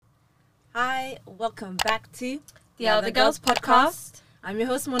Hi, welcome back to The Other Girls podcast. I'm your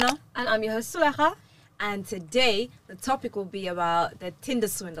host Mona, And I'm your host Suleha. and today the topic will be about the Tinder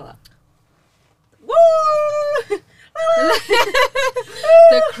Swindler. Woo!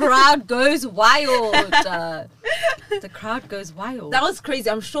 The crowd goes wild. The crowd goes wild. That was crazy.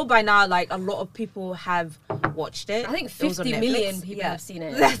 I'm sure by now, like, a lot of people have watched it. I think It was on 50 Netflix. million people Yeah. have seen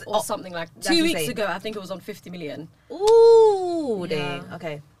it. That's- Or something like that's 2 weeks insane. ago, I think it was on 50 million. Ooh, Yeah. dang.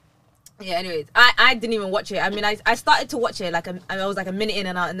 Okay. Yeah, anyways, I didn't even watch it. I mean, I started to watch it, I was like a minute in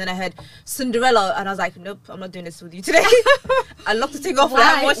and then I heard Cinderella, and I was like, nope, I'm not doing this with you today. I locked the thing off and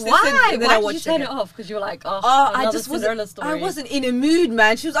I watched this, and then Why I did watched you turn it it off? Because you were like, oh, I another just Cinderella wasn't. story. I wasn't in a mood,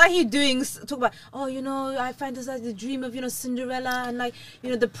 man. She was out here talk about, oh, you know, I fantasize the dream of, you know, Cinderella and, like,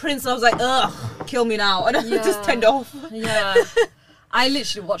 you know, the prince. I was like, ugh, kill me now, and I just turned it off. Yeah, I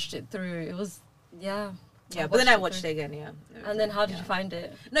literally watched it through. It was Yeah, but then I watched it again. Yeah. And then how did you find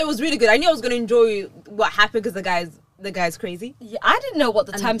it? No, it was really good. I knew I was gonna enjoy what happened because the guy's crazy. Yeah, I didn't know what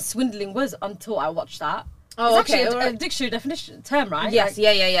the term swindling was until I watched that. Oh, It's okay. actually a dictionary definition term, right? Yes,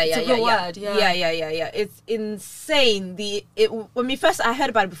 Like, yeah. it's a real word, yeah. Yeah. It's insane. I heard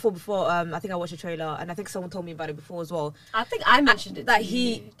about it before. I think I watched a trailer, and I think someone told me about it before as well. I think I mentioned it. That to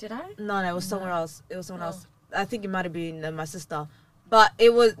he- you. Did I? No, it was somewhere else. It was someone else. I think it might have been my sister. But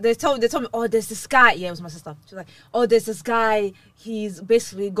it was they told me, oh, there's this guy. Yeah, it was my sister. She was like, oh, there's this guy. He's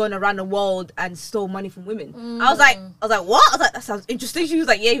basically gone around the world and stole money from women. I was like, what? I was like, that sounds interesting. She was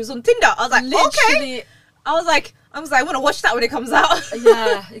like, yeah, he was on Tinder. I was like, Literally, okay. I was like, I want to watch that when it comes out.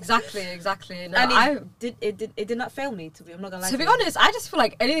 yeah, exactly. No, And it did not fail me. I'm not gonna lie. to be honest, I just feel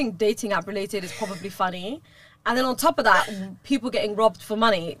like anything dating app related is probably funny. And then on top of that, people getting robbed for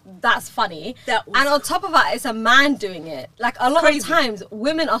money, that's funny. And on top of that, it's a man doing it. Like, a lot of times,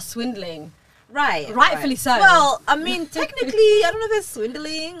 women are swindling. Rightfully so. Well, I mean, technically, I don't know if it's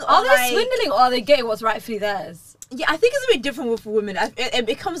swindling. Or Are they swindling or are they getting what's rightfully theirs? Yeah, I think it's a bit different with women. It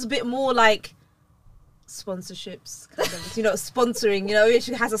becomes a bit more like sponsorships, kind of, you know, sponsoring. You know, it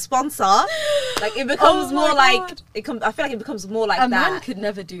has a sponsor. Like, it becomes Oh my more like God. I feel like it becomes more like A that. man could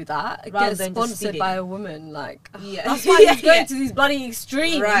never do that. Rather Get than just sponsored stealing. by a woman. Like, Yeah. that's why he's going Yeah. to these bloody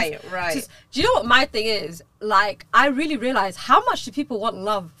extremes. Right. Do you know what my thing is? Like, I really realize how much do people want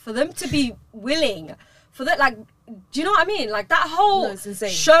love for them to be willing for that. Like, do you know what I mean? Like, that whole No, it's insane.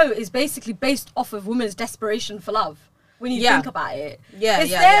 show is basically based off of women's desperation for love. When you think about it,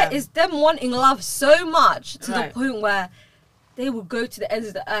 it's them wanting love so much to the point where they will go to the ends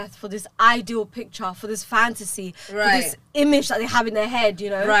of the earth for this ideal picture, for this fantasy, for this image that they have in their head,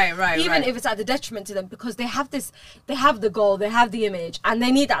 you know? Even if it's at the detriment to them, because they have the goal, they have the image, and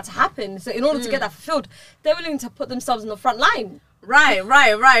they need that to happen. So in order to get that fulfilled, they're willing to put themselves in the front line. Right.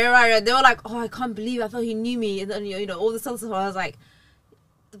 They were like, oh, I can't believe I thought he knew me, and then, you know, all this other stuff. I was like,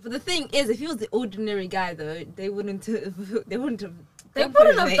 but the thing is, if he was the ordinary guy, though, they wouldn't have. They wouldn't have done. Do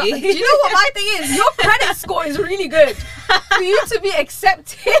you know what my thing is? Your credit score is really good for you to be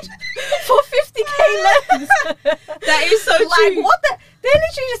accepted for 50k loans. That is so Like, true. what the? They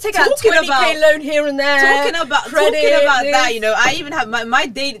literally just take out 20k loan here and there. Talking about that, you know, I even have my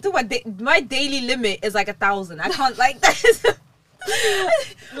daily limit is like 1,000. I can't like that.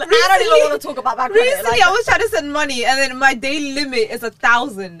 I don't even want to talk about that. Recently, I was trying to send money, and then my daily limit is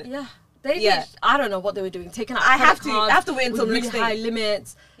 1,000. Yeah. I don't know what they were doing. Taking out I have to wait until with next really high day.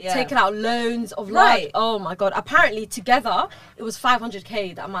 limits. Yeah. Taking out loans of Right. Oh my God! Apparently, together it was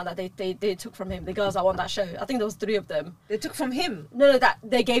 500k. The amount that they took from him. The girls that won that show. I think there was 3 of them. They took from him. No, that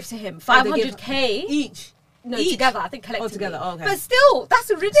they gave to him. Oh, they gave 500k each. No, Each? together. I think collectively. Together, oh, okay. But still, that's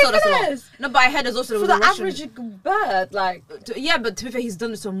ridiculous. So that's a lot. No, but I heard there's also For the average bird, like. Yeah, but to be fair, he's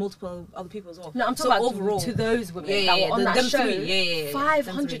done this to multiple other people as well. No, I'm talking about overall to those women Yeah, that yeah, were on that them show. three. Yeah.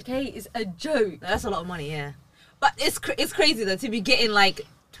 500k is a joke. That's a lot of money, yeah. But it's crazy though to be getting like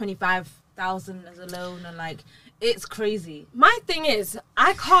 25,000 as a loan, and like it's crazy. My thing is,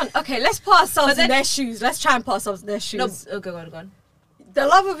 I can't. Okay, let's put ourselves in their shoes. Let's try and put ourselves in their shoes. No, go on. The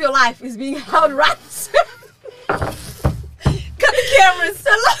love of your life is being held ransom. Cut the cameras.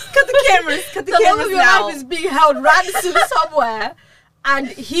 Cut the The love cameras of your now. life is being held ransom somewhere. And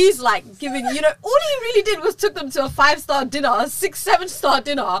he's like giving, you know, all he really did was took them to a 5-star dinner, a 6-7-star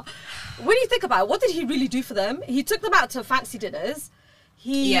dinner. When you think about it, what did he really do for them? He took them out to fancy dinners.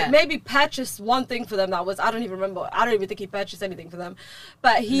 He maybe purchased one thing for them that was, I don't even remember. I don't even think he purchased anything for them.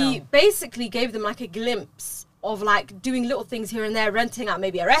 But he basically gave them like a glimpse of like doing little things here and there, renting out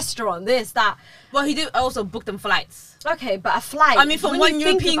maybe a restaurant, this, that. Well, he did also book them flights. Okay, but a flight. I mean, from one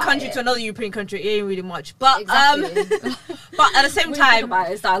European country to another European country, it ain't really much. But Exactly. but at the same when you time, think about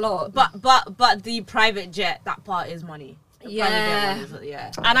it, it's that a lot. but the private jet, that part is money.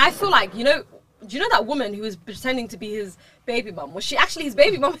 Yeah. And I feel like, you know, do you know that woman who was pretending to be his baby mum? Was she actually his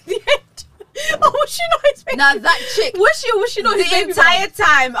baby mum at the end? Or was she not his baby mum? Now that chick. Was she not his baby mum? The entire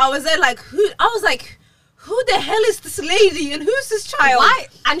time I was there like, who the hell is this lady and who's this child? Why?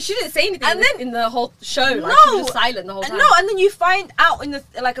 And she didn't say anything and then, in the whole show. Like, no, she was just silent the whole time. No, and then you find out in the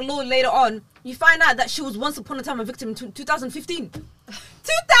like a little later on, you find out that she was once upon a time a victim in 2015.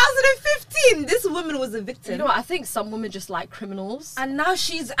 2015, this woman was a victim. You know what? I think some women just like criminals, and now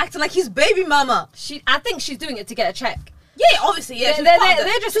she's acting like his baby mama. I think she's doing it to get a check. Yeah, obviously, yeah.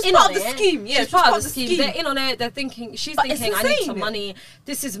 They're just in part on of the it. scheme. Yeah, she's part of the scheme. They're in on it. They're thinking. She's thinking, I need some money.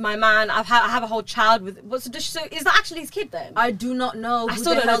 This is my man. I have a whole child with. So is that actually his kid then? I do not know. I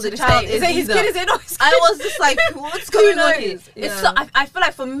still don't know the child is. Is it his kid? Is it not his kid? I was just like, what's going on here? Yeah. It's so, I feel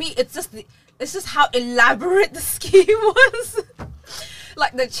like for me, it's just how elaborate the scheme was.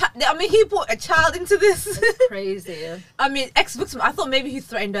 Like I mean, he brought a child into this. That's crazy. I mean, ex-victim. I thought maybe he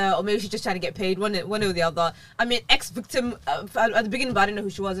threatened her, or maybe she's just trying to get paid. One or the other. I mean, ex-victim at the beginning, but I didn't know who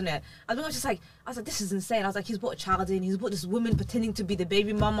she was in it. I was like, this is insane. I was like, he's brought a child in. He's brought this woman pretending to be the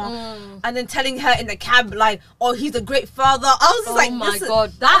baby mama, and then telling her in the cab like, oh, he's a great father. I was just like, oh my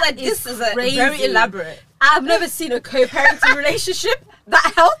god, this is crazy. Very elaborate. I've never seen a co-parenting relationship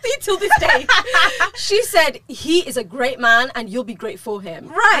that healthy till this day. She said, he is a great man and you'll be great for him.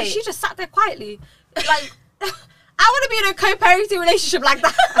 Right. And she just sat there quietly. Like, I want to be in a co-parenting relationship like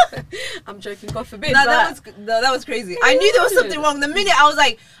that. I'm joking, God forbid. No, that was crazy. I knew there was something wrong. The minute I was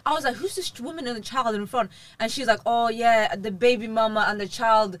like, who's this woman and the child in front? And she's like, oh yeah, the baby mama and the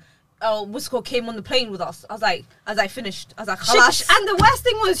child. What's called came on the plane with us. I was like, as I finished, I was like, Khalas. And the worst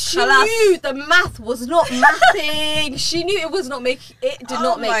thing was, she knew the math was not mathing. She knew it did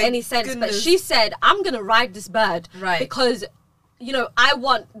not make any sense. Goodness. But she said, I'm gonna ride this bird, right? Because, you know, I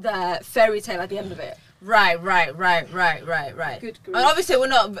want the fairy tale at the end of it. Right. Good grief. And obviously, we're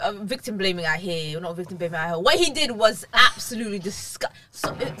not victim blaming out here. We're not victim blaming out here. What he did was absolutely disgusting.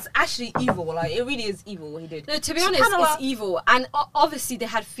 So it's actually evil. Like, it really is evil what he did. No, to be honest, it's evil. And obviously, they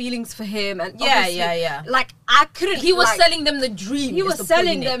had feelings for him. And yeah. Like, I couldn't. He was selling them the dream. He was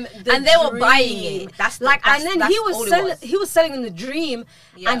selling them the and they were buying it. He was selling them the dream,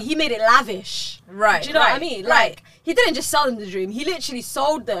 and he made it lavish. Right. Do you know what I mean? Like, he didn't just sell them the dream. He literally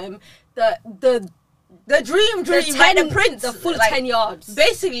sold them the dream, like the prince, the full 10 yards.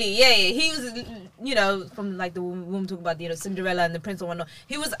 Basically, yeah. He was, you know, from like the woman talking about, you know, Cinderella and the prince and whatnot.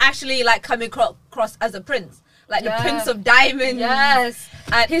 He was actually like coming across as a prince, like the Prince of Diamonds. Yes,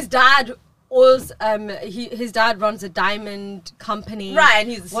 and his dad was his dad runs a diamond company, right? And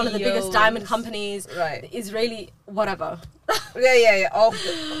he's one of the biggest diamond companies, right? Israeli, whatever. Yeah.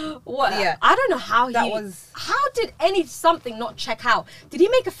 What? Yeah. I don't know how How did something not check out? Did he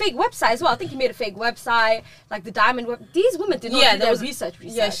make a fake website as well? I think he made a fake website, like the diamond These women did not do their research.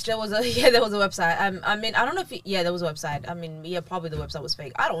 Yes, there was a website. I mean, I don't know if there was a website. I mean, probably the website was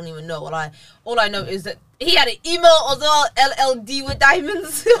fake. I don't even know. All I know is that he had an email as well, LLD with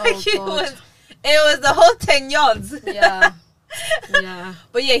diamonds. It was the whole 10 yards. Yeah.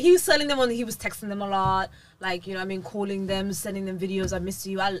 But yeah, he was selling them he was texting them a lot. Like, you know, I mean, calling them, sending them videos. I miss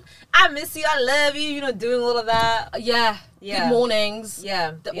you. I miss you. I love you. You know, doing all of that. Yeah. Good mornings.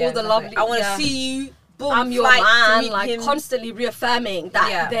 Yeah. All the lovely. I want to see you. Boom, I'm your man. Like, constantly reaffirming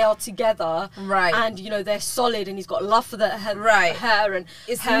that they are together. Right. And, you know, they're solid and he's got love for her and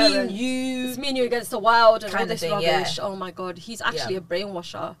it's me and you. It's me and you against the world and all this rubbish. Oh my God. He's actually a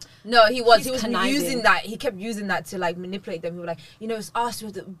brainwasher. No, he was. He was using that. He kept using that to like manipulate them. He was like, you know, it's us.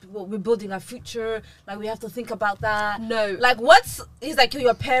 We're building our future. Like, we have to think about that. No. Like, he's like,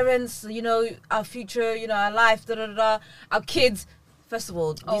 your parents, you know, our future, you know, our life, our kids. First of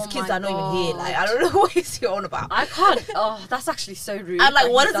all, these kids are not even here. Like, I don't know what he's on about. I can't. Oh, that's actually so rude. And like,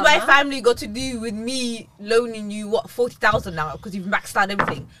 what does my family got to do with me loaning you 40,000 now because you've maxed out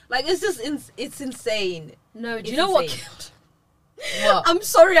everything? Like, it's just it's insane. No, do you know what killed? What? I'm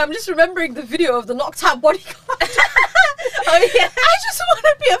sorry, I'm just remembering the video of the knocked out bodyguard. Oh yeah. I just want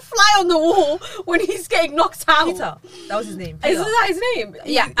to be a fly on the wall when he's getting knocked out. Peter. That was his name. Isn't that his name?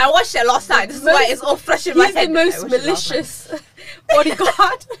 Yeah, I watched it last night. This is why it's all fresh in my head. He's the most malicious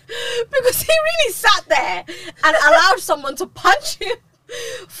bodyguard because he really sat there and allowed someone to punch him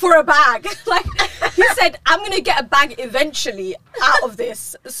for a bag. Like, he said, I'm going to get a bag eventually out of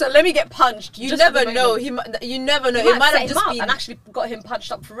this, so let me get punched. You never know. You never know. It might have just been and actually got him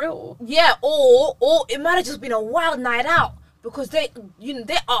punched up for real. Yeah, or it might have just been a wild night out. Because they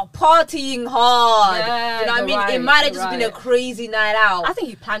are partying hard. Yeah, you know what I mean? Right, it might have just been a crazy night out. I think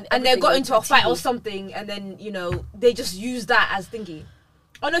he planned and they got into a fight or something, and then, you know, they just used that as thingy.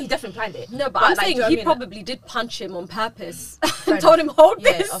 Oh no, he definitely planned it. No, but I'm saying he probably did punch him on purpose and told him, hold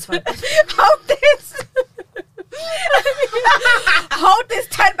this. Hold this. Hold this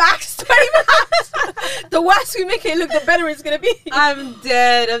 10 max, 20 max. The worse we make it look, the better it's gonna be. I'm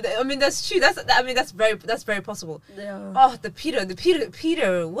dead. I mean, that's true. That's very possible. Yeah. Oh,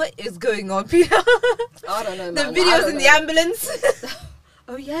 Peter. What is going on, Peter? I don't know. The videos in the ambulance.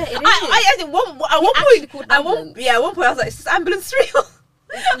 Oh yeah, it is. I at one point I was like, is this ambulance real?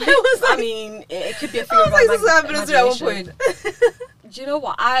 I mean, it could be a thing. I was like, this is ambulance real at one point. Do you know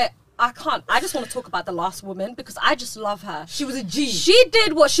what? I can't. I just want to talk about the last woman because I just love her. She was a G. She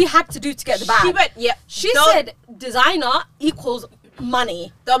did what she had to do to get the bag. She said designer equals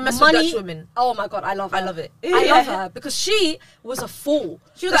money. Don't mess with Dutch women. Oh my God, I love her. I love it. I love her because she was a fool.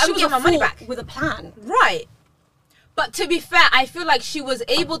 She was like, I'm getting my money back with a plan. Right. But to be fair, I feel like she was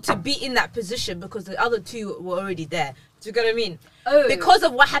able to be in that position because the other two were already there. Do you get what I mean? Oh. Because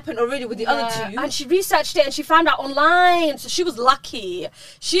of what happened already with the other two. And she researched it and she found out online. So she was lucky.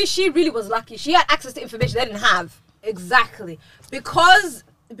 She really was lucky. She had access to information they didn't have. Exactly. Because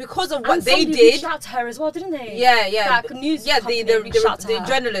of what they did. They reached out to her as well, didn't they? Yeah. The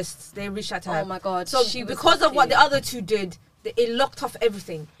journalists, they reached out to her. Oh my God. So because of what the other two did, it locked off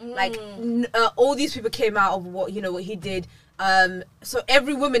everything. Like all these people came out of what he did. So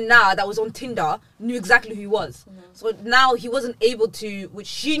every woman now that was on Tinder knew exactly who he was. So now he wasn't able to, which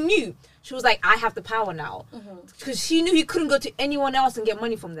she knew. She was like, I have the power now, because she knew he couldn't go to anyone else and get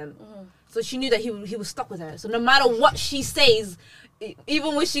money from them. So she knew that he was stuck with her. So no matter what she says,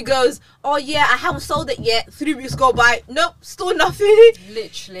 even when she goes, oh yeah, I haven't sold it yet, 3 weeks go by, nope, still nothing.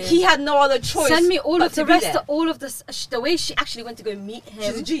 Literally. He had no other choice. Send me all of the rest of all of this. The way she actually went to go meet him.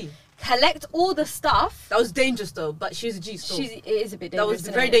 She's a G. Collect all the stuff. That was dangerous though, but she's a G still. It is a bit dangerous. That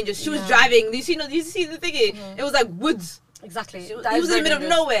was very dangerous. She was driving. You see the thingy? It was like woods. Exactly. He was in the middle of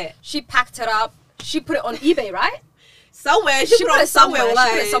nowhere. She packed it up. She put it on eBay, right? Somewhere. She put it somewhere. She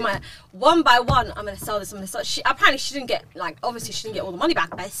put it somewhere. One by one, I'm gonna sell this. I'm gonna sell. Apparently she didn't get obviously she didn't get all the money back,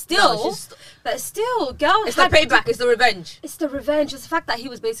 but still, girl. It's the payback. It's the revenge. It's the revenge. It's the fact that he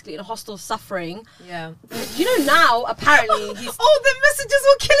was basically in a hostel suffering. Yeah. You know now apparently he's. All the messages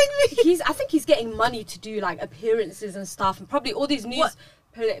were killing me. I think he's getting money to do like appearances and stuff, and probably all these news.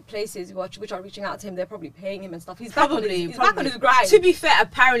 Places which are reaching out to him, they're probably paying him and stuff. He's back on his grind. To be fair,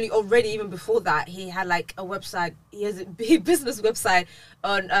 apparently already even before that, he had like a website. He has a big business website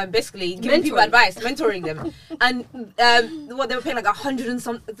on basically giving people advice, mentoring them, and what they were paying like $100 and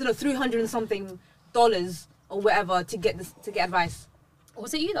something, $300 and something or whatever to get advice.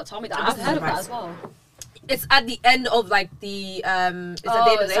 Was it you that told me that? I've heard of that as well. It's at the end of like the it's at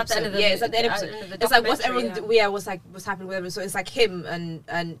the end of the episode. It's at the end of the episode. It's like what's everyone what's happening with everyone. So it's like him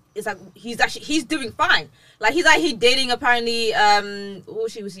and it's like he's doing fine. Like he's dating apparently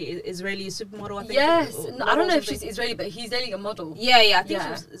was he Israeli supermodel, I think. Yes. I don't know if she's Israeli, but he's dating a model. Yeah, I think she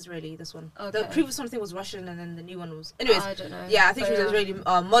was Israeli, this one. Okay. The previous one I think was Russian and then the new one was I don't know. Yeah, I think she was Israeli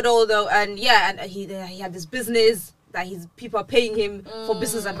model though, and he had this business that people are paying him for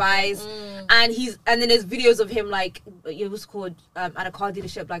business advice, and then there's videos of him like it was called at a car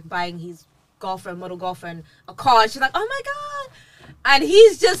dealership like buying his model girlfriend a car, and she's like, oh my God, and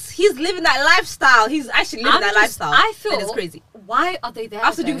he's living that lifestyle. He's actually living that lifestyle. I feel it's crazy. Why are they there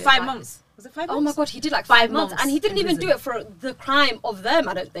after doing 5 months? Was it 5 months? Oh my God, he did like 5 months, and he didn't even do it for the crime of them.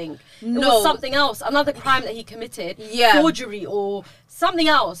 I don't think it was something else, another crime that he committed, forgery or something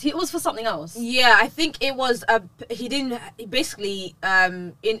else. It was for something else. Yeah, I think it was. He basically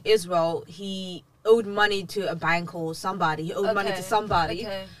in Israel he owed money to a bank or somebody. He owed money to somebody,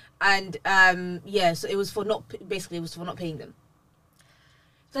 and so it was for not paying them.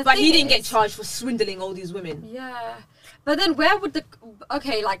 But he didn't get charged for swindling all these women. Yeah. But then where would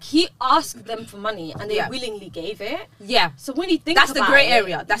like he asked them for money and they willingly gave it. Yeah. So when you think that's the grey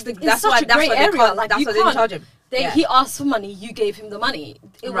area. That's why they didn't charge him. He asked for money, you gave him the money.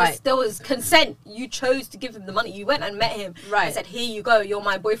 There was consent. You chose to give him the money. You went and met him and said, here you go, you're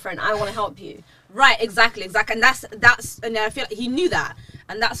my boyfriend, I want to help you. Right, exactly. And and I feel like he knew that,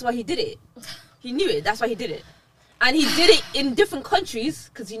 and that's why he did it. He knew it, that's why he did it. And he did it in different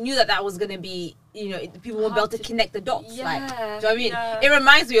countries because he knew that was going to be, people won't be able to connect the dots. Yeah, do you know what I mean? Yeah. It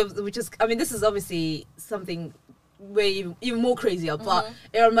reminds me of, this is obviously something way even more crazier, but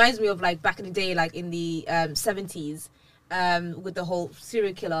it reminds me of like back in the day, like in the 70s, with the whole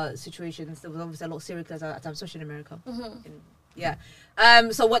serial killer situations. There was obviously a lot of serial killers at that time, especially in America.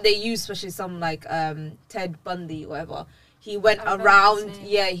 So what they used, especially some like Ted Bundy or whatever, he went around,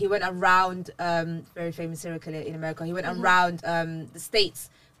 very famous serial killer in America. He went around the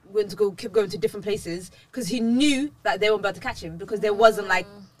states kept going to different places because he knew that they weren't about to catch him because there wasn't like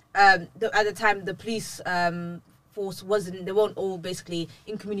at the time the police force they weren't all basically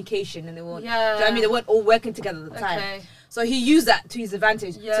in communication and they weren't. Yeah. Do you know what I mean? They weren't all working together at the time. So he used that to his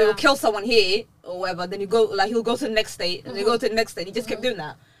advantage. So he'll kill someone here or whatever. Then he'll go to the next state and they go to the next state. He just kept doing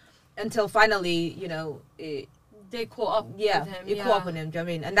that until finally, they caught up. Yeah, with him. It caught up on him. Do you know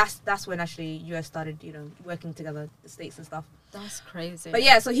what I mean? And that's when actually US started, working together, the states and stuff. That's crazy. But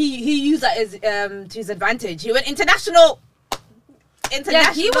yeah, so he used that as to his advantage. He went international.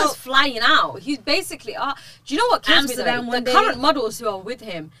 Yeah, he was flying out. He's basically. Do you know what kills me though? The current models who are with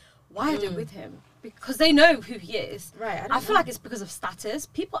him, why are they with him? Because they know who he is. Right. I feel like it's because of status.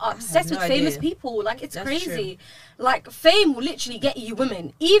 People are obsessed with famous people. Like, it's crazy. True. Like, fame will literally get you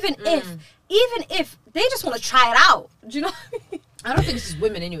women, even if they just want to try it out. Do you know what I mean? I don't think it's just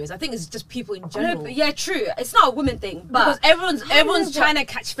women, anyways. I think it's just people in general. No, but yeah, true. It's not a women thing, but because everyone's trying to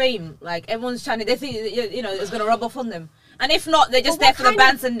catch fame. Like, everyone's trying to. They think it's gonna rub off on them. And if not, they're just there for the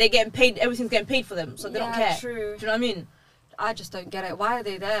bands and they're getting paid. Everything's getting paid for them, so they don't care. True. Do you know what I mean? I just don't get it. Why are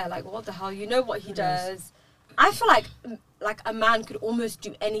they there? Like, what the hell? You know what he does. I feel like a man could almost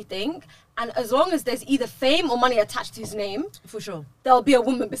do anything, and as long as there's either fame or money attached to his name, for sure, there'll be a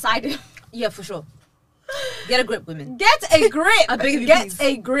woman beside him. Yeah, for sure. Get a grip, women. Get a grip. I beg of you, Get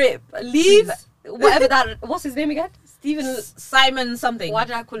a grip. Leave whatever that. What's his name again? Simon something. Why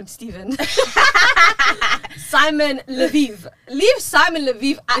did I call him Steven? Simon Lviv. Leave Simon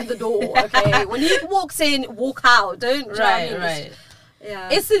Lviv at the door, okay? When he walks in, walk out. Don't. Right. Yeah.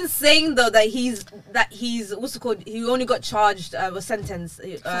 It's insane though that he's what's it called? He only got charged was sentenced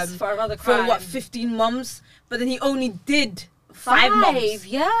for another crime. For what, 15 months? But then he only did 5 months.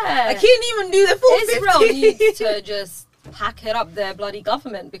 Yeah. Like, he didn't even do the full 15. Israel needs to just pack it up their bloody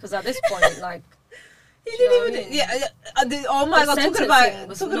government, because at this point, like. He didn't even. Yeah. Oh my God! Talking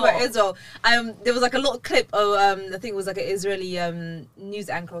about Israel. There was like a little clip of I think it was like an Israeli news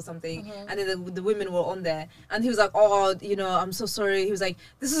anchor or something, and then the women were on there, and he was like, "Oh, I'm so sorry." He was like,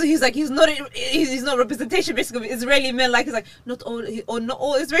 he's not representation basically of Israeli men. Like, he's like, not all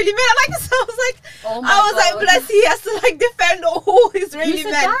Israeli men are like this. I was like, oh my I was God. like, bless, he has to like defend all Israeli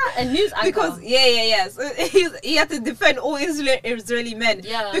men. That? A news anchor. Because so he had to defend all Israeli men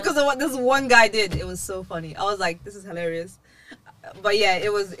because of what this one guy did. It was so funny. I was like, this is hilarious. But yeah,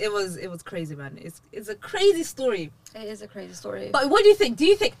 it was crazy, man. It's a crazy story. It is a crazy story. But what do you think?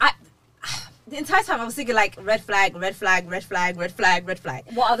 The entire time I was thinking like red flag, red flag, red flag, red flag, red flag.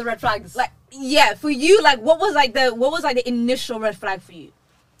 What are the red flags? Like, yeah, for you, like what was the initial red flag for you?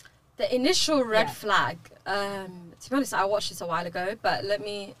 The initial red flag. To be honest, I watched this a while ago, but let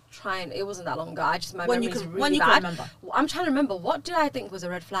me try and. It wasn't that long ago. I just my memory is really bad. Remember. I'm trying to remember. What did I think was a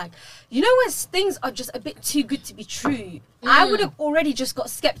red flag? You know, when things are just a bit too good to be true, I would have already just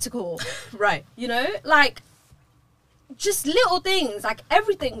got skeptical. Right. Like just little things. Like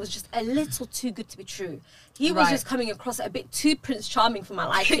everything was just a little too good to be true. He was just coming across a bit too Prince Charming for my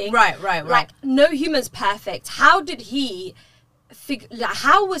liking. Right. Like, no human's perfect. How did he?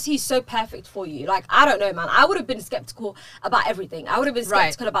 How was he so perfect for you? Like, I don't know, man. I would have been skeptical about everything. I would have been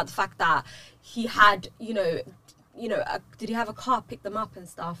skeptical about the fact that he had, did he have a car pick them up and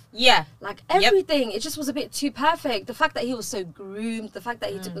stuff? Yeah. Like, everything. It just was a bit too perfect. The fact that he was so groomed, the fact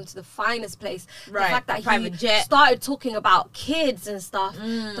that he took them to the finest place, the fact that he started talking about kids and stuff,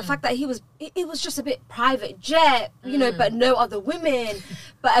 the fact that it was just a bit private jet, but no other women,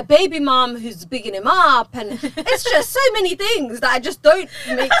 but a baby mom who's bigging him up, and it's just so many things that just don't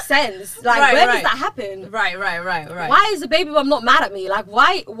make sense. Like, where does that happen? Right. Why is the baby mom not mad at me? Like,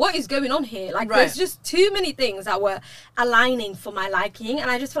 what is going on here? Like, there's just too many things that were aligning for my liking, and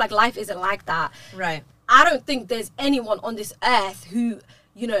I just feel like life isn't like that. Right. I don't think there's anyone on this earth who,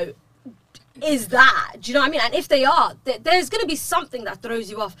 is that. Do you know what I mean? And if they are, there's going to be something that throws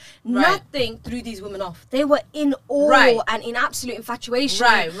you off. Right. Nothing threw these women off. They were in awe and in absolute infatuation.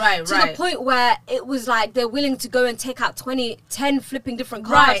 Right. To the point where it was like they're willing to go and take out 10 flipping different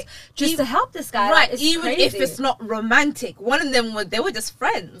cars just to help this guy. Right. Like, Even crazy. if it's not romantic. One of them they were just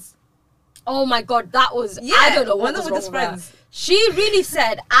friends. Oh my God, that was, I don't know what was wrong with friends. She really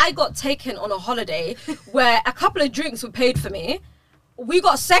said, I got taken on a holiday where a couple of drinks were paid for me. We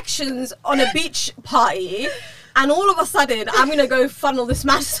got sections on a beach party, and all of a sudden, I'm going to go funnel this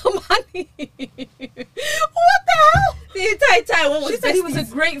man some money. What the hell? The entire time, she said he was a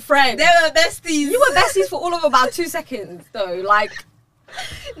great friend. They were besties. You were besties for all of about 2 seconds, though. Like,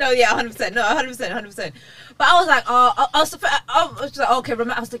 no, yeah, 100%. No, 100%. But I was like, I was just like, okay,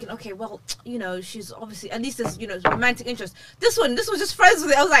 I was thinking, okay, well, she's obviously, at least there's, romantic interest. This was just friends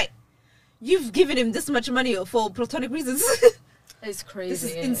with it. I was like, you've given him this much money for platonic reasons. It's crazy. This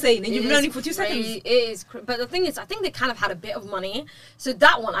is insane. And you've known him for 2 seconds. It is. But the thing is, I think they kind of had a bit of money. So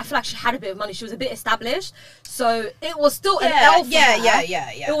that one, I feel like she had a bit of money. She was a bit established. So it was still an L for her.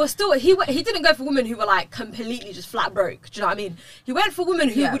 Yeah. It was still, he didn't go for women who were like completely just flat broke. Do you know what I mean? He went for women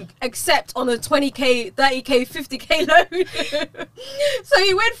who would accept on a 20k, 30k, 50k loan. So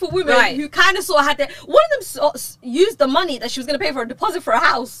he went for women who kind of sort of had their, one of them used the money that she was going to pay for a deposit for a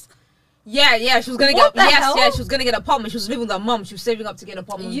house. Yeah, she was gonna get she was gonna get an apartment. She was living with her mum. She was saving up to get an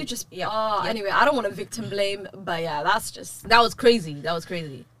apartment. Anyway, I don't want to victim blame, but yeah, that was crazy. That's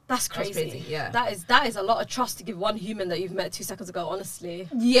crazy. Yeah, that is a lot of trust to give one human that you've met 2 seconds ago. Honestly.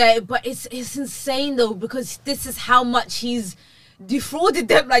 Yeah, but it's insane though, because this is how much he's defrauded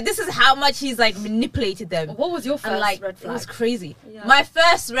them. Like, this is how much he's like manipulated them. What was your first red flag? It was crazy. Yeah. My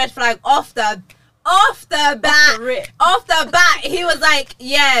first red flag off the bat, he was like,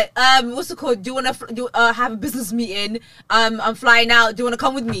 what's it called? Do you want to have a business meeting? I'm flying out. Do you want to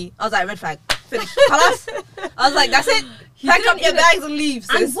come with me? I was like, red flag. Finish. Halas. I was like, that's it. Pack up your bags and leave,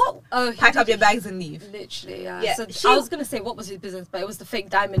 sis. Pack up your bags and leave. Literally, yeah. So I was going to say, what was his business? But it was the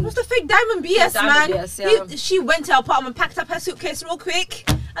fake diamond. It was the fake diamond BS, man. She went to her apartment, packed up her suitcase real quick,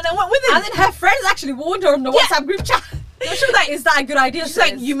 and then went with him. And then her friends actually warned her on the WhatsApp group chat. She was like, is that a good idea? She's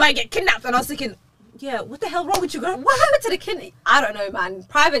like, you might get kidnapped. And I was thinking, yeah, what the hell wrong with you, girl? What happened to the kid? I don't know, man.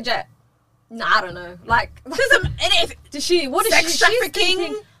 Private jet. Nah, I don't know. Like, did she? What is sex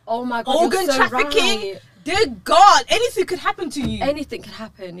trafficking? Oh my god, organ trafficking. Right. Dear God, anything could happen to you. Anything could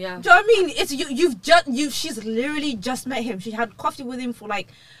happen, yeah. Do you know what I mean? It's she's literally just met him. She had coffee with him for like,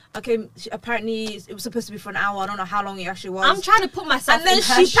 apparently it was supposed to be for an hour. I don't know how long it actually was. I'm trying to put myself in her shoes.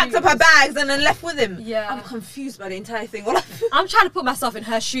 And then she packed up her bags and then left with him. Yeah. I'm confused by the entire thing. I'm trying to put myself in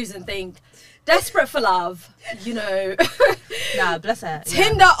her shoes and think, desperate for love, you know. Nah, bless her.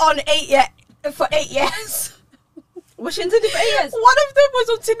 Tinder on for 8 years. Was she on Tinder for 8 years? One of them was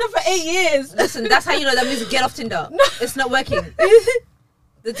on Tinder for 8 years. Listen, that's how you know that means get off Tinder. No. It's not working.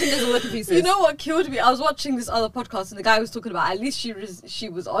 The Tinder's not working for you, sis. You know what killed me? I was watching this other podcast and the guy was talking about, at least she was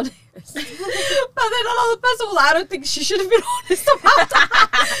honest. But then another person was like, I don't think she should have been honest about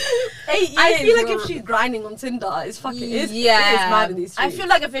that. 8 years. I feel like if she's grinding on Tinder, it's fucking it is mad in these streets. I feel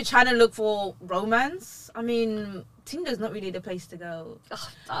like if you're trying to look for romance, I mean, Tinder's not really the place to go.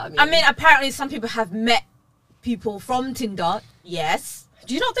 I mean, apparently some people have met people from Tinder, yes.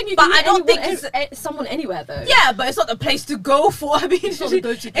 Do you not think you can meet someone anywhere though? Yeah, but it's not the place to go for. I mean, it's not the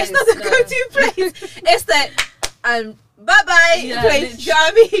go-to place. It's not the go-to place. It's the bye-bye place. Do you know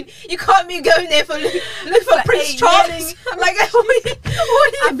what I mean? You can't be going there for look for Prince Charming. Like, what are you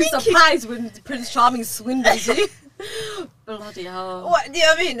I'd be surprised when Prince Charming swindles you. Bloody hell. What do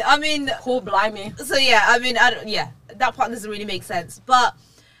you know? I mean, poor blimey. So yeah, I mean, that part doesn't really make sense. But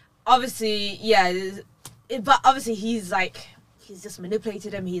obviously, he's like, he's just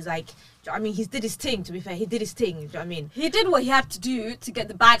manipulated him. He's like, I mean, he did his thing, to be fair. He did his thing, do you know what I mean? He did what he had to do to get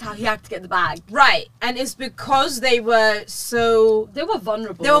the bag, how he had to get the bag. Right. And it's because they were so... They were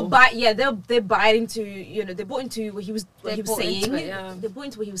vulnerable. They bought into what he was saying. They bought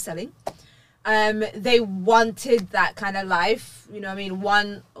into what he was selling. They wanted that kind of life, you know what I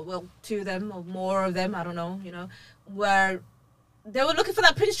mean? Two of them, or more of them, I don't know, you know, where... They were looking for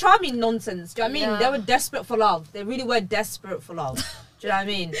that Prince Charming nonsense. Do you know what I mean? They were desperate for love. They really were desperate for love. Do you know what I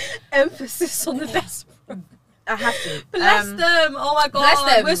mean? Emphasis on the desperate. I have to. Bless them. Oh my God.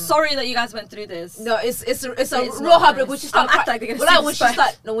 Bless them. We're sorry that you guys went through this. No, it's a real heartbreak. When she started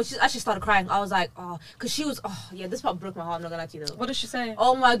when she actually started crying, I was like, oh, because she was, this part broke my heart. I'm not gonna lie to you though. What did she say?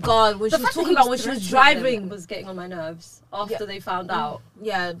 Oh my God, when she was talking about when she was driving, was getting on my nerves after they found out.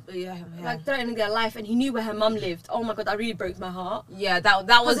 Yeah. Like threatening their life, and he knew where her mum lived. Oh my God, that really broke my heart. Yeah, that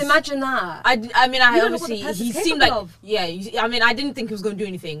was. Imagine that. I mean, obviously he seemed like I mean, I didn't think he was going to do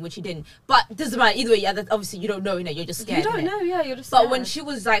anything, which he didn't. But it doesn't matter either way. Yeah, obviously you don't know. You know, you're just scared. You don't know. Yeah, you're just scared. But when she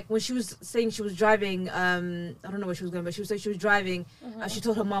was saying she was driving, I don't know where she was going, but she was saying she was driving. She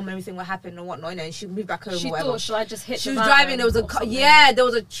told her mum everything what happened and whatnot, and she moved back home. She thought, should I just hit? She was driving. There was a there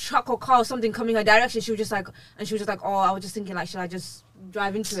was a truck or car or something coming her direction. She was just like, oh, I was just thinking like, should I just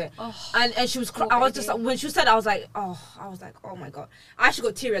drive into it? And she was I was just like, when she said I was like, oh my God, I actually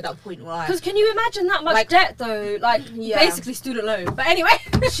got teary at that point. Because can you imagine that much debt though? Like basically student loan. But anyway,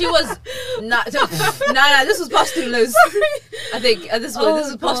 she was no, this was past student loans. I think this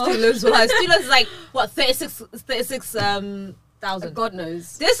was past student loans. Student loans is like what 36,000. God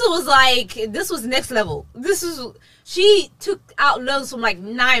knows. This was next level. She took out loans from like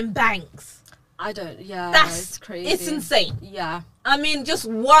 9 banks. That's crazy. It's insane. Yeah. I mean, just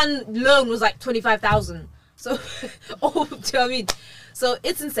one loan was like 25,000. So, oh, do you know what I mean? So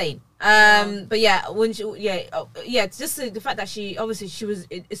it's insane. But yeah, when she, it's just the fact that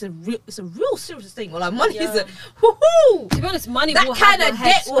it's a real serious thing. Well, like money is a woohoo. To be honest, money that will kind have of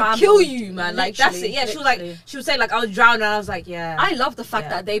debt will kill you, man. Like that's it. Yeah, literally. she would say like I was drowning, and I was like, yeah. I love the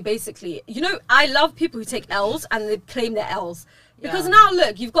fact that they basically, I love people who take L's and they claim their L's. Because now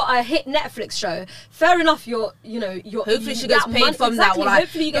look, you've got a hit Netflix show. Fair enough, hopefully she gets paid from that one. Like,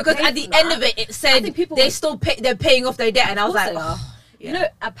 hopefully you get paid at the end of it said they're paying off their debt, and I was like,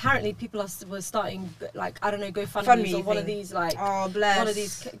 apparently people were starting like I don't know GoFundMe or one of these like one of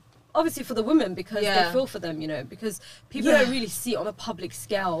these. Obviously for the women because they feel for them, because people don't really see it on a public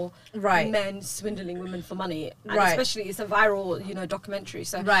scale, men swindling women for money, and especially it's a viral, documentary.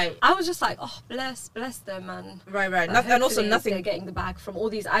 So I was just like, oh, bless them, man. And also nothing. They're getting the bag from all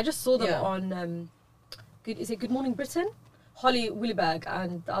these. I just saw them on, Good Morning Britain? Holly Willoughby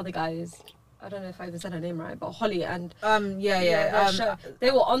and the other guys. I don't know if I even said her name right, but Holly and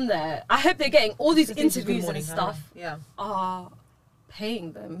they were on there. I hope they're getting all these interviews and stuff.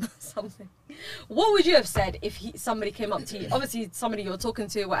 Paying them something. What would you have said if somebody came up to you? Obviously, somebody you're talking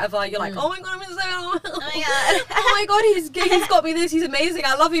to, whatever. You're like, oh my god, I'm in oh my god, oh my god, he's got me this. He's amazing.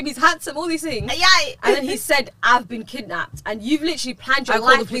 I love him. He's handsome. All these things. And then he said, I've been kidnapped, and you've literally planned your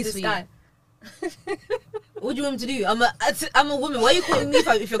life with this guy. What do you want me to do? I'm a woman. Why are you calling me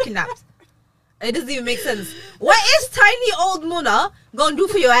if you're kidnapped? It doesn't even make sense. What is tiny old Mona gonna do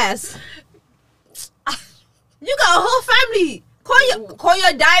for your ass? You got a whole family. Call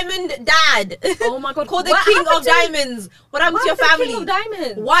your diamond dad. Oh my god! Call the king of diamonds. What happened to your family? King of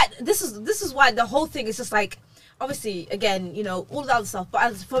diamonds? What? This is why the whole thing is just like, obviously, again, all the other stuff. But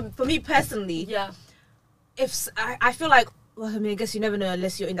as for me personally, if I feel like, well, I mean, I guess you never know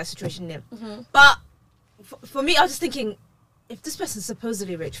unless you're in that situation there. But for me, I was just thinking, if this person's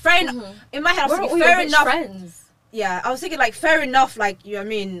supposedly rich, fair enough. In my head, I was thinking, fair enough. Friends. Yeah, I was thinking like fair enough, like you know what I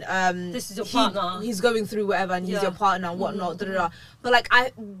mean. This is your partner. He's going through whatever, and he's your partner and whatnot. But like,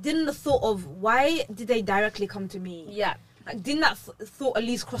 I didn't have thought of why did they directly come to me? Yeah, like didn't that thought at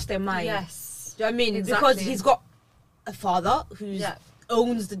least cross their mind? Yes, do you know what I mean? Exactly. Because he's got a father who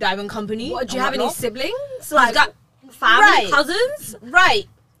owns the diamond company. What, do you have any siblings? Like he's got family, cousins,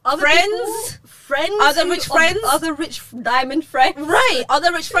 other friends, other rich friends, other rich diamond friends,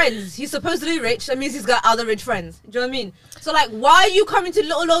 other rich friends. He's supposedly rich. That means he's got other rich friends. Do you know what I mean? So like, why are you coming to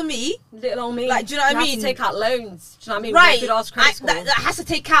little old me? Little old me. Like, do you know what I mean? Have to take out loans. Do you know what I mean? Right. That has to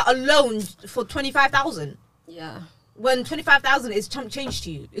take out a loan for 25,000. Yeah. When 25,000 is chump change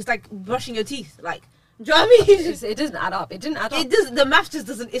to you, it's like brushing your teeth. Like, do you know what I mean? It doesn't add up. It didn't add up. It doesn't. The math just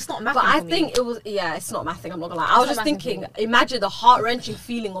doesn't. It's not math. But I think it was. Yeah, it's not mathing. I'm not gonna lie. I was just thinking. Imagine the heart-wrenching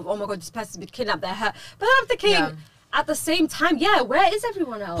feeling of, oh my god, this person's been kidnapped. They're hurt. But then I'm thinking, at the same time, where is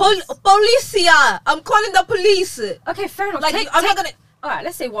everyone else? Policia! I'm calling the police. Okay, fair enough. Like, I'm not gonna. All right,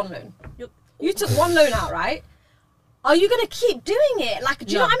 let's say one loan. You took one loan out, right? Are you going to keep doing it? Like,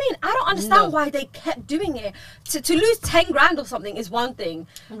 do you know what I mean? I don't understand why they kept doing it. To lose 10 grand or something is one thing,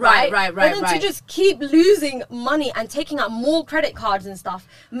 right? But then to just keep losing money and taking out more credit cards and stuff,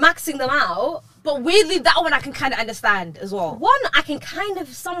 maxing them out. But weirdly, that one I can kind of understand as well. One I can kind of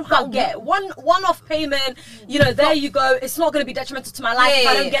somehow get. One-off payment, there you go. It's not going to be detrimental to my life if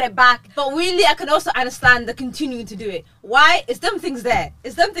I don't get it back. But weirdly, I can also understand the continuing to do it. Why? It's them things there.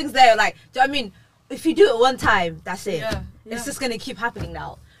 Like, do you know what I mean? If you do it one time, that's it. It's just going to keep happening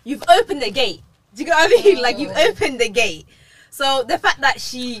now. You've opened the gate. Do you know what I mean? Like, you've opened the gate. So the fact that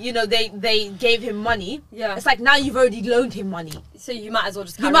they gave him money, it's like now you've already loaned him money. So you might as well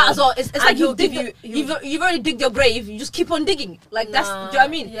just It's like you've already digged your grave. You just keep on digging. Like, that's, do you know what I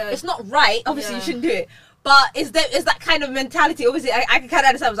mean? Yeah. It's not right. Obviously, you shouldn't do it. But is that kind of mentality? Obviously, I can kind of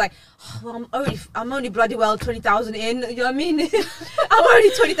understand. I was like, oh, well, I'm only bloody well 20,000 in. You know what I mean? I'm already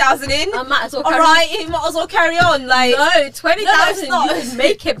 20,000 in. I might as well. You might as well carry on. Like, no, 20,000. You can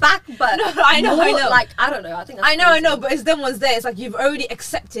make it back, but no, I know. Like, I don't know. I know. But it's them ones there. It's like you've already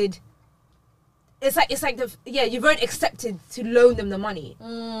accepted. It's like you've already accepted to loan them the money.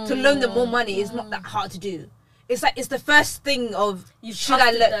 To loan them more money is not that hard to do. It's like, it's the first thing of, you've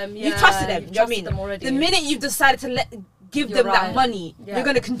trusted them. You trusted them. You know what I mean? Them already. The minute you've decided to give them that money, you're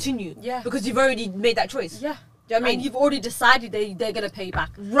going to continue. Yeah. Because you've already made that choice. Yeah. Do you know what I mean? And you've already decided they're going to pay you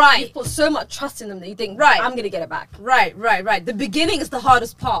back. Right. You've put so much trust in them that you think, I'm going to get it back. Right. The beginning is the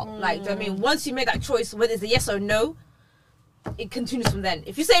hardest part. Like, do you know what I mean? Once you make that choice, whether it's a yes or no, it continues from then.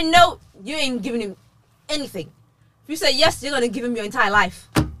 If you say no, you ain't giving him anything. If you say yes, you're going to give him your entire life.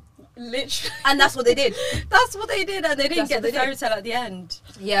 Literally. And that's what they did. That's what they did, and they didn't get the fairy tale at the end.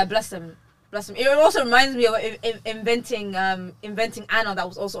 Yeah, bless them. Bless him. It also reminds me of inventing Anna, that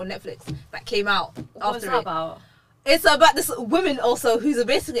was also on Netflix, that came out What's that about? It's about this woman also who's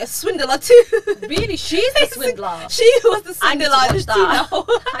basically a swindler too. Really? She's the swindler? She was the swindler. I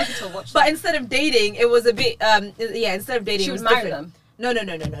need to watch that. But instead of dating, it was a bit, instead of dating, she it was would marry different. No.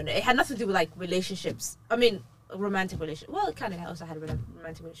 It had nothing to do with, like, relationships. I mean, a romantic relationship. Well, it kind of also had a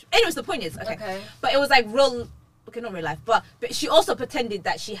romantic relationship. Anyways, the point is, okay. But it was, like, not real life, but she also pretended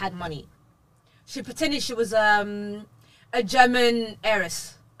that she had money. She pretended she was a German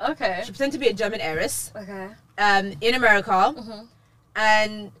heiress. Okay. She pretended to be a German heiress. Okay. In America.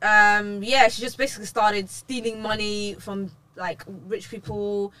 And she just basically started stealing money from, like, rich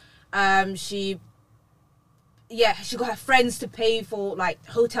people. She got her friends to pay for, like,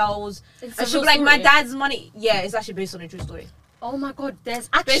 hotels. And she'll be like, my dad's money. Yeah, it's actually based on a true story. Oh my God, there's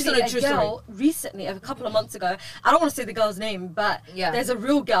actually a girl recently, a couple of months ago, I don't want to say the girl's name, but there's a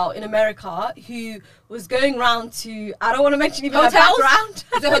real girl in America who was going around to, I don't want to mention even her background.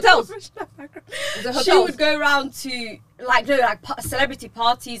 Is it hotels? She would go around to, like celebrity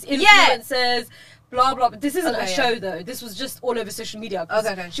parties, influencers, blah blah. But this isn't a show though. This was just all over social media.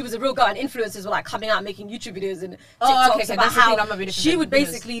 Okay. She was a real girl, and influencers were like coming out making YouTube videos and TikToks about how she would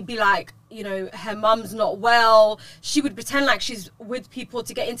basically be like, you know, her mum's not well. She would pretend like she's with people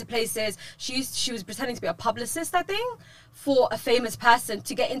to get into places. She was pretending to be a publicist, I think, for a famous person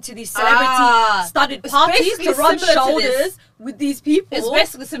to get into these celebrity-studded parties to rub shoulders with these people. It's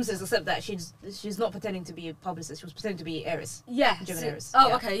basically Simpsons, except that she's not pretending to be a publicist. She was pretending to be heiress. Yeah. German heiress.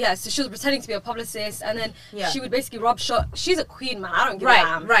 Okay, yeah. So she was pretending to be a publicist, and then she would basically rub She's a queen, man. I don't give a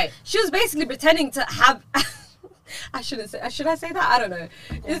damn. Right. She was basically pretending to have... I shouldn't say... Should I say that? I don't know.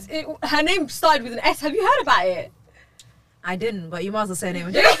 Her name started with an S. Have you heard about it? I didn't, but you might as well say her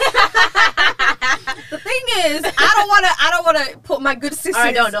name. The thing is, I don't want to put my good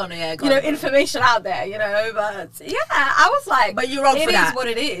sister's information out there, you know. But yeah, I was like, but you're wrong for that. It is what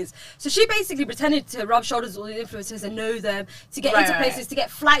it is. So she basically pretended to rub shoulders with all the influencers and know them, to get into places, to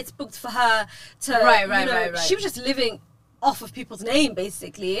get flights booked for her. She was just living off of people's name,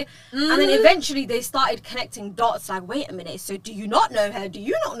 basically. And then eventually they started connecting dots, like, wait a minute, so do you not know her? Do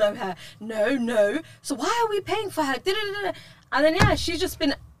you not know her? No. So why are we paying for her? And then, she's just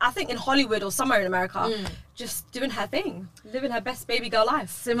been, I think, in Hollywood or somewhere in America, just doing her thing, living her best baby girl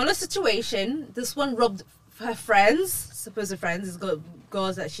life. Similar situation. This one robbed her friends, supposed friends,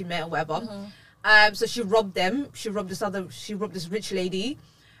 girls that she met or whatever. So she robbed them. She robbed this rich lady.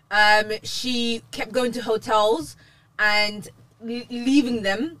 She kept going to hotels and leaving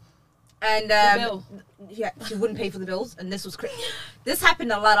them, and she wouldn't pay for the bills, and this was crazy. This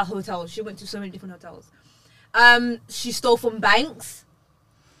happened in a lot of hotels. She went to so many different hotels. She stole from banks.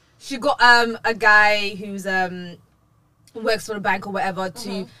 She got a guy who's works for the bank or whatever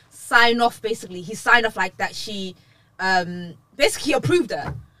to sign off. Basically, he signed off like that. She basically approved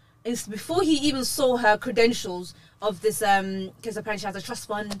her. It's before he even saw her credentials of this, because apparently she has a trust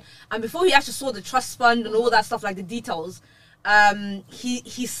fund, and before he actually saw the trust fund and all that stuff, like the details,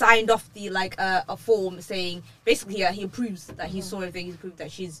 he signed off the a form saying basically he approves that he saw everything. He's approved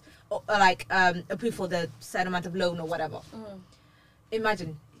that she's approved for the certain amount of loan or whatever.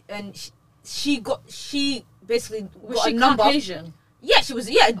 Imagine, and she basically got a number. Caucasian? Yeah, she was.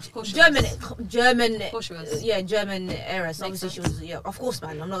 Yeah, German. Of course she was. Yeah, German heiress. Obviously, she was. Yeah, of course,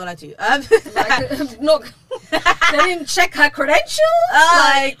 man. I'm not gonna lie to you. They didn't check her credentials.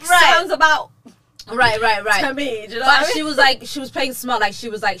 Sounds about right. To me, do you know but she was like, she was playing smart. Like she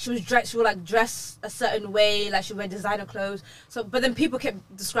would dress a certain way. Like she would wear designer clothes. So, but then people kept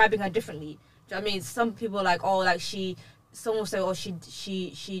describing her differently. Do you know what I mean? Some people were like, oh, like someone would say, oh,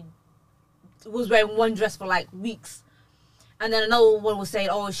 she was wearing one dress for like weeks. And then another one was saying,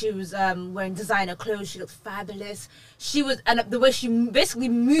 oh, she was wearing designer clothes. She looked fabulous. She was, and the way she basically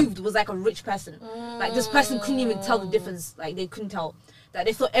moved was like a rich person. Like this person couldn't even tell the difference. Like they couldn't tell. That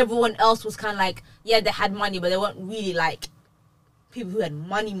they thought everyone else was kind of like, yeah, they had money, but they weren't really like people who had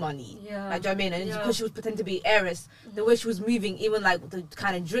money. Yeah. Like, do you know what I mean? And because she was pretending to be heiress, the way she was moving, even like the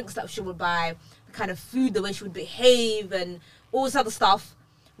kind of drinks that she would buy, the kind of food, the way she would behave, and all this other stuff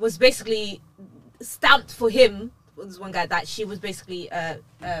was basically stamped for him. This one guy that she was basically an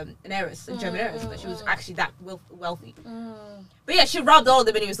heiress, a German heiress, that she was actually that wealthy. But yeah, she robbed all of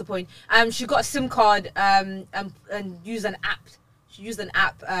them anyway, was the point. She got a SIM card and used an app. She used an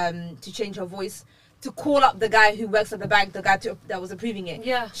app to change her voice to call up the guy who works at the bank, the guy that was approving it.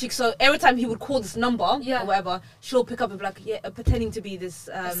 Yeah. So every time he would call this number or whatever, she'll pick up and be like, pretending to be this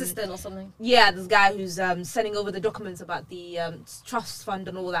assistant or something. Yeah, this guy who's sending over the documents about the trust fund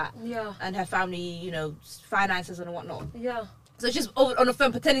and all that. Yeah. And her family, finances and whatnot. Yeah. So she's on the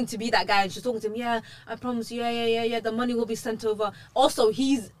phone pretending to be that guy, and she's talking to him. Yeah, I promise you. Yeah. The money will be sent over. Also,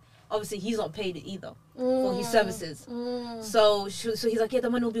 he's not paid either for his services. So he's like, yeah, the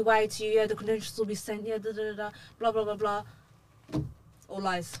money will be wired to you. Yeah, the credentials will be sent. Yeah, blah blah blah blah. All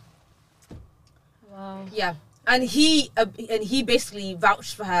lies. Wow. Yeah. And he basically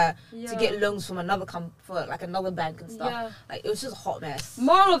vouched for her to get loans from another for like another bank and stuff. Yeah. Like, it was just a hot mess.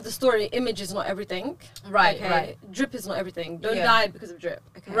 Moral of the story: image is not everything. Right, okay? right. Drip is not everything. Don't die because of drip.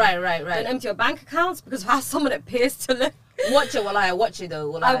 Okay. Right. Don't empty your bank accounts because of how someone appears to look. Watch it, I watch it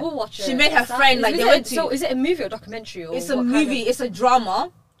though. I will watch it. She made her friend like they went to. So is it a movie or documentary? Or it's a movie. It's a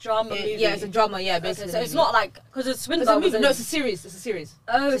drama. Movie. Yeah, it's a drama. Yeah, basically. Okay, so it's not like because it's Swindler. No, it's a series. It's a series.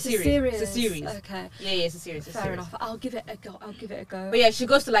 Oh, it's a series. It's a series. Okay. Yeah, it's a series. Fair enough. I'll give it a go. But yeah, she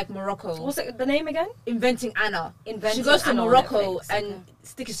goes to like Morocco. What's the name again? Inventing Anna. She goes to Morocco and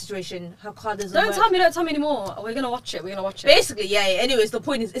sticky situation. Her car doesn't work. Don't tell me anymore. We're gonna watch it. Basically, yeah. Anyways, the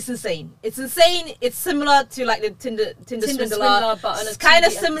point is, it's insane. It's insane. It's similar to like the Tinder Swindler, but it's kind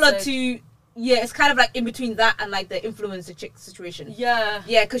of similar to. Yeah, it's kind of like in between that and like the influencer chick situation. Yeah.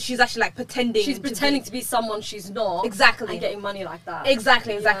 Yeah, because she's actually like pretending. She's pretending to be someone she's not. Exactly. And getting money like that.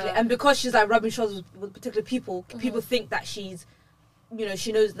 Exactly. Yeah. And because she's like rubbing shoulders with particular people, people think that she's,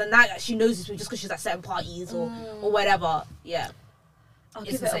 she knows this just because she's at certain parties or whatever. Yeah. I'll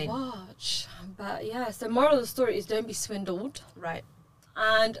give it a watch. But yeah, so moral of the story is don't be swindled. Right.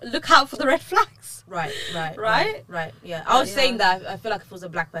 And look out for the red flags. Right. Yeah. I was saying that I feel like if it was a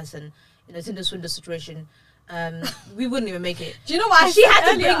black person in a Tinder Swindler situation, we wouldn't even make it. Do you know what she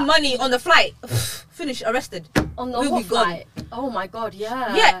had to bring money on the flight? Finish, arrested. On the flight? Oh my god,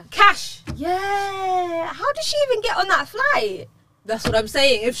 yeah. Yeah, cash. Yeah. How did she even get on that flight? That's what I'm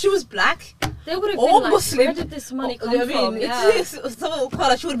saying. If she was black, they would have been like, Muslim, where did this money come from? Yeah. Someone would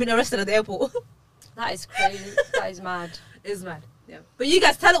call her, she would have been arrested at the airport. That is crazy. That is mad. It's mad. Yeah. But you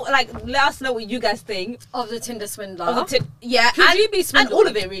guys let us know what you guys think of the Tinder Swindler. Could you be swindled? And all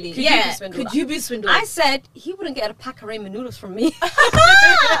of it, really. Could you be swindled? I said he wouldn't get a pack of ramen noodles from me.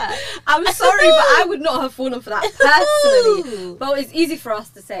 I'm sorry, but I would not have fallen for that personally. Well, it's easy for us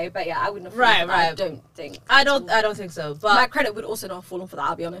to say, but yeah, I wouldn't have fallen for that. I don't think. I don't think so. But my credit would also not have fallen for that,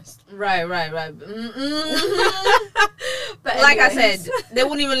 I'll be honest. Right. But like I said, they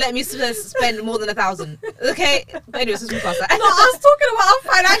wouldn't even let me spend more than 1,000. Okay? But anyways, let's move past that. No, I was talking about our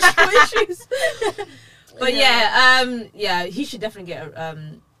financial issues. But yeah, he should definitely get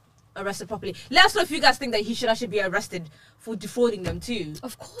arrested properly. Let us know if you guys think that he should actually be arrested for defrauding them too.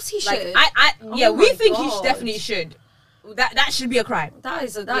 Of course he should. We think he definitely should. That should be a crime. That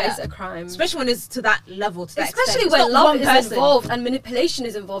is a crime. Especially when it's to that level, especially when love is involved and manipulation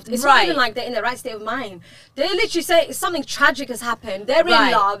is involved. It's not even like they're in the right state of mind. They literally say something tragic has happened. They're in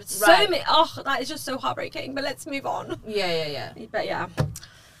love. That is just so heartbreaking. But let's move on. Yeah. But yeah.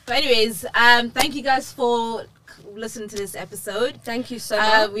 But anyways, thank you guys for listening to this episode. Thank you so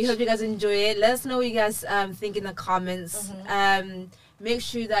much. We hope you guys enjoy it. Let us know what you guys think in the comments. Make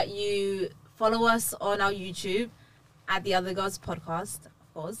sure that you follow us on our YouTube at The Other Girls Podcast,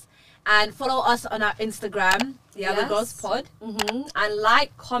 of course. And follow us on our Instagram, The Other Girls Pod. And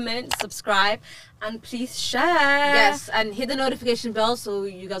like, comment, subscribe, and please share. Yes, and hit the notification bell so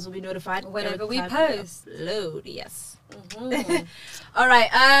you guys will be notified whenever we post. Upload, yes. All right.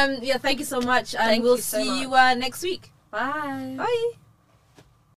 Thank you so much. And we'll see you next week. Bye. Bye.